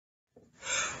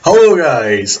Hello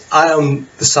guys, I am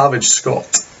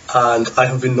TheSavageScot and I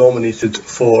have been nominated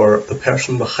for the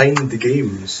person behind the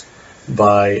games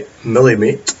by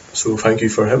MillyMate, so thank you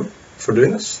for him for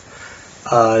doing this.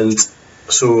 And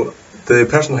so the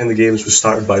person behind the games was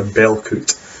started by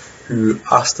Kilt, who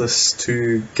asked us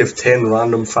to give 10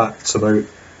 random facts about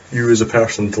you as a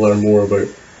person to learn more about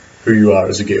who you are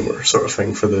as a gamer, sort of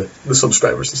thing, for the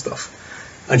subscribers and stuff.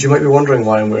 And you might be wondering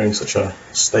why I'm wearing such a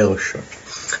stylish shirt,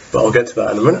 but I'll get to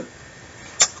that in a minute.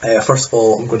 First of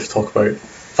all, I'm going to talk about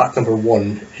fact number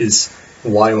 1 is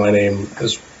why my name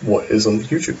is what is on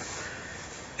YouTube.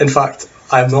 In fact,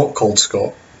 I'm not called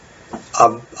Scott.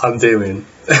 I'm Damien.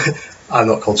 I'm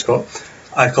not called Scott.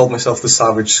 I called myself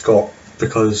TheSavageScot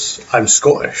because I'm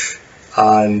Scottish,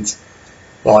 and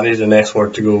well, I needed an S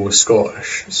word to go with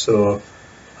Scottish, so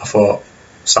I thought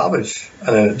Savage,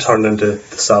 and then it turned into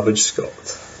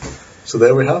TheSavageScot. So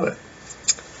there we have it.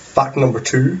 Fact number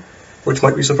 2, which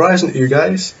might be surprising to you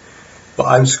guys, but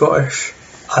I'm Scottish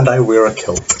and I wear a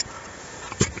kilt.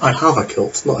 I have a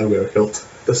kilt, not I wear a kilt.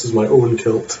 This is my own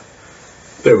kilt.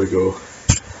 There we go.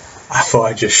 I thought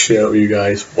I'd just share it with you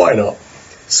guys. Why not?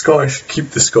 Scottish, keep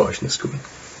the Scottishness going.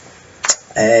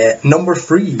 Number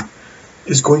 3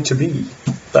 is going to be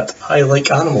that I like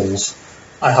animals.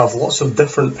 I have lots of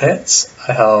different pets.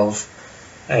 I have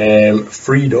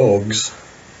 3 dogs,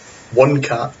 1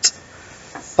 cat,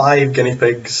 5 guinea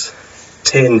pigs,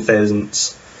 10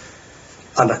 pheasants,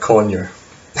 and a conure.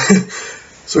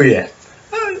 So yeah,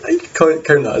 I can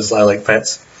count that as I like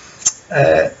pets.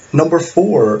 Number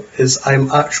 4 is I'm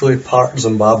actually part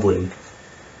Zimbabwean.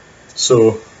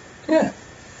 So yeah,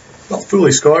 not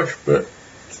fully Scottish, but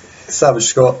Savage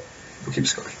Scot, we'll keep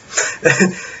Scottish.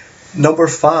 Number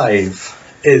 5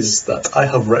 is that I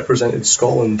have represented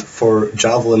Scotland for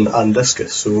javelin and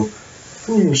discus, so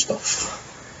stuff.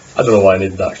 I don't know why I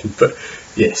needed that action, but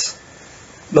yes.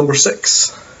 Number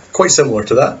 6, quite similar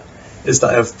to that, is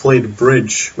that I have played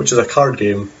bridge, which is a card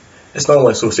game. It's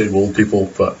normally associated with old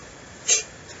people, but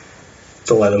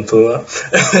don't let them know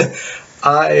that.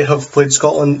 I have played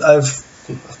Scotland. I've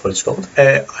played Scotland.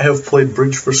 I have played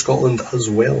bridge for Scotland as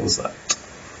well as that.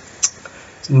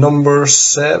 Number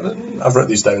 7, I've written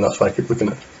these down, that's why I keep looking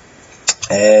at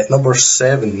it. Number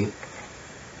 7,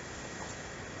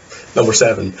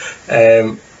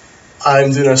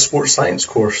 I'm doing a sports science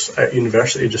course at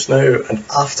university just now, and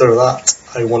after that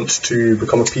I want to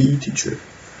become a PE teacher.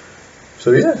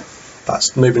 So yeah,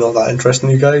 that's maybe not that interesting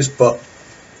to you guys, but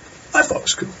I thought it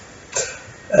was cool.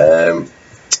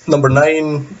 Number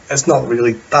 9, it's not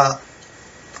really that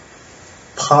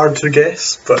hard to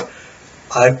guess, but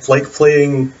I like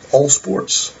playing all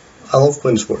sports. I love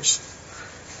playing sports.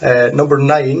 Number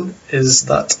 9 is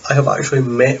that I have actually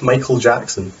met Michael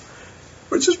Jackson,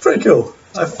 which is pretty cool.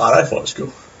 I thought it was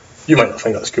cool. You might not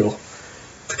think that's cool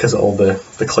because of all the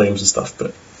claims and stuff,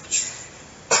 but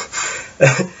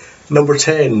Number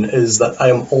 10 is that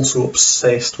I am also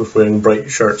obsessed with wearing bright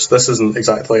shirts. This isn't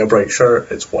exactly a bright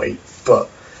shirt, it's white, but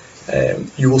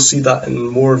you will see that in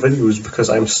more videos because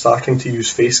I'm starting to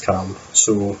use Facecam,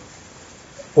 so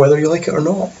whether you like it or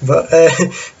not, but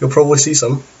you'll probably see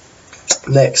some.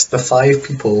 Next, the 5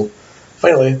 people,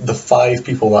 finally, the 5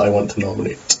 people that I want to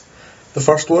nominate. The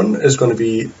first one is going to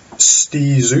be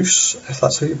Zeus, if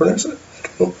that's how you pronounce it. I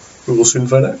don't know. We will soon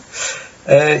find out.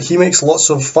 He makes lots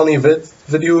of funny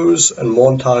videos and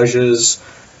montages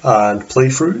and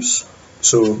playthroughs,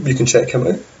 so you can check him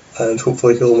out, and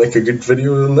hopefully he'll make a good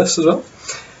video on this as well.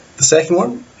 The second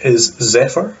one is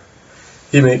Zephyr.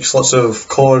 He makes lots of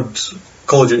Call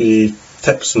of Duty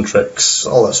tips and tricks,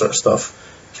 all that sort of stuff.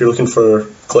 If you're looking for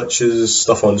glitches,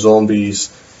 stuff on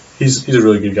zombies, he's a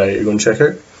really good guy to go and check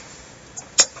out.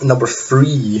 Number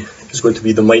 3 is going to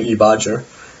be the Mighty Badger.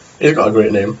 He's got a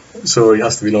great name, so he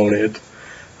has to be nominated.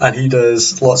 And he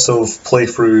does lots of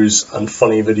playthroughs and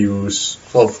funny videos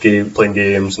of playing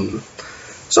games and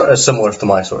sort of similar to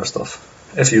my sort of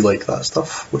stuff, if you like that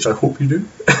stuff, which I hope you do.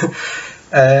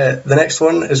 The next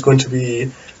one is going to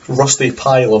be Rusty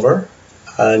Pie Lover,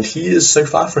 and he is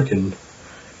South African,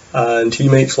 and he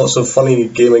makes lots of funny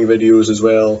gaming videos as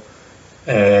well.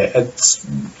 It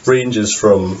ranges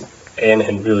from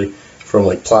anything really, from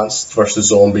like Plants vs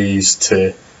Zombies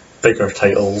to bigger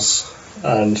titles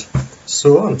and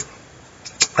so on.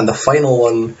 And the final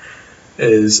one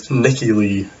is Nikki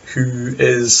Lee, who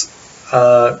is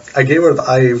a gamer that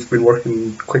I've been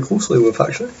working quite closely with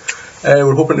actually.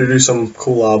 We're hoping to do some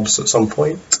collabs at some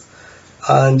point,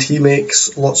 and he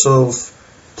makes lots of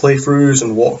playthroughs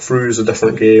and walkthroughs of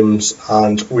different games,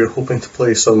 and we're hoping to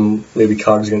play some maybe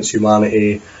Cards Against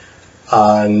Humanity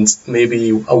and maybe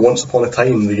a Once Upon a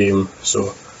Time the game,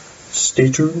 so stay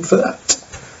tuned for that.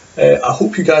 I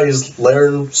hope you guys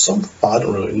learn some. I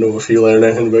don't really know if you learn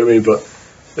anything about me, but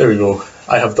there we go.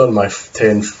 I have done my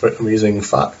 10 amazing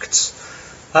facts,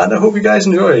 and I hope you guys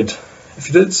enjoyed. If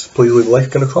you did, please leave a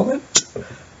like and a comment,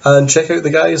 and check out the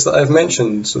guys that I've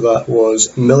mentioned. So that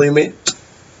was Millimate,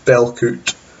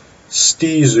 Belcoot,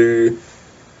 Steezoo,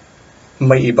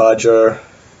 Mighty Badger,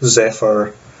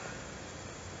 Zephyr,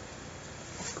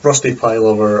 Rusty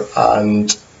Pielover,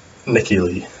 and Nicky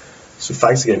Lee. So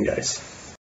thanks again, guys.